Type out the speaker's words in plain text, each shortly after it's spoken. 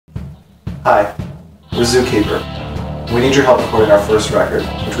Hi, we're ZKPR. We need your help recording our first record,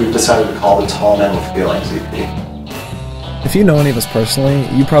 which we've decided to call the Tall Men with Feelings EP. If you know any of us personally,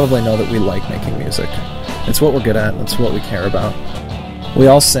 you probably know that we like making music. It's what we're good at, and it's what we care about. We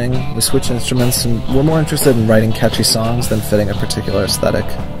all sing, we switch instruments, and we're more interested in writing catchy songs than fitting a particular aesthetic.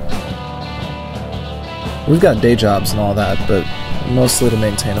 We've got day jobs and all that, but mostly to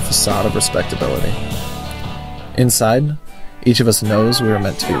maintain a facade of respectability. Inside, each of us knows we were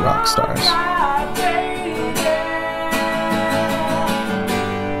meant to be rock stars.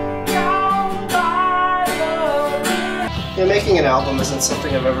 Yeah, making an album isn't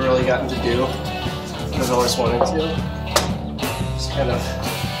something I've ever really gotten to do. I've always wanted to. Just kind of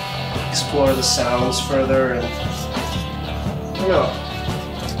explore the sounds further, and I don't know.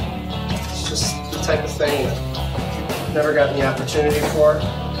 It's just the type of thing that I've never gotten the opportunity for.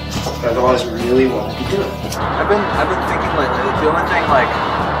 I've always really wanted to do it. I've been thinking lately, the only thing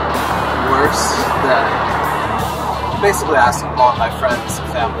worse than basically asking all of my friends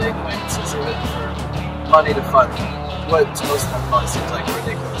and family acquaintances even for money to fund what to most of them probably seems like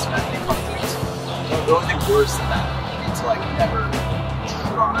ridiculous family fun things. The only thing worse than that would be to never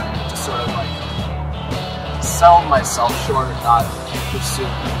try to sort of sell myself short and not pursue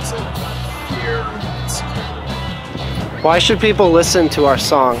music out of fear and insecurity. Why should people listen to our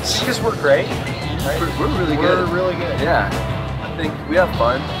songs? Because we're great. Right? We're really good. We're really good. Yeah. I think we have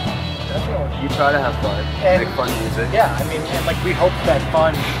fun. Definitely. We try to have fun. And make fun music. Yeah, I mean, and we hope that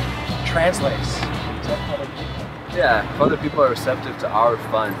fun translates to other people. Yeah, if other people are receptive to our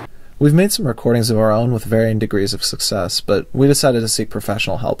fun. We've made some recordings of our own with varying degrees of success, but we decided to seek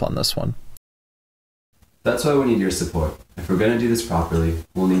professional help on this one. That's why we need your support. If we're going to do this properly,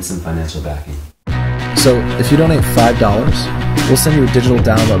 we'll need some financial backing. So, if you donate $5, we'll send you a digital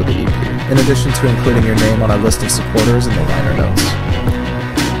download of the EP, in addition to including your name on our list of supporters in the liner notes.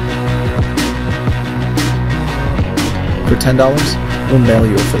 For $10, we'll mail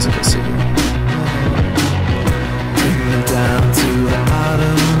you a physical CD.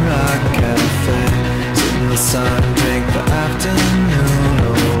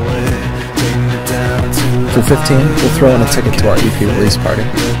 For $15, we'll throw in a ticket to our EP release party.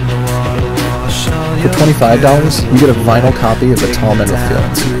 For $25, you get a vinyl copy of the Tall Men with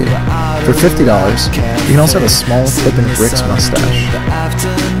Feelings EP. For $50, you can also have a small Clip and Bricks mustache.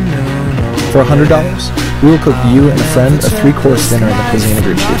 For $100, we will cook you and a friend a 3-course dinner in the cuisine of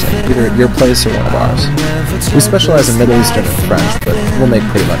your choosing, either at your place or one of ours. We specialize in Middle Eastern and French, but we'll make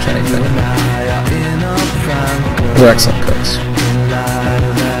pretty much anything. We're excellent cooks.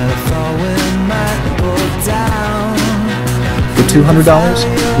 For $200,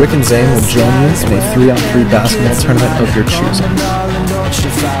 Rick and Zane will join you in a 3-on-3 basketball tournament of your choosing.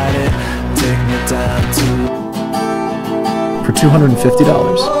 For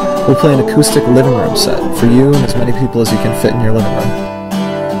 $250, we'll play an acoustic living room set for you and as many people as you can fit in your living room.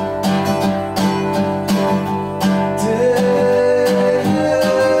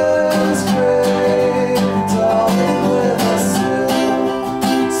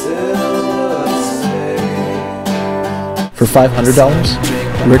 For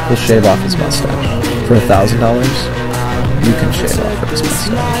 $500, Rick will shave off his mustache. For $1,000, you can shave off Rick's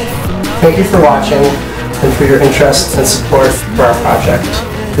mustache. Thank you for watching and for your interest and support for our project.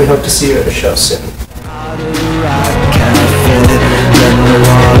 We hope to see you at the show soon.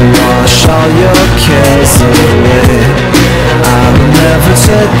 I'll never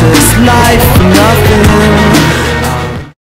take this life for nothing.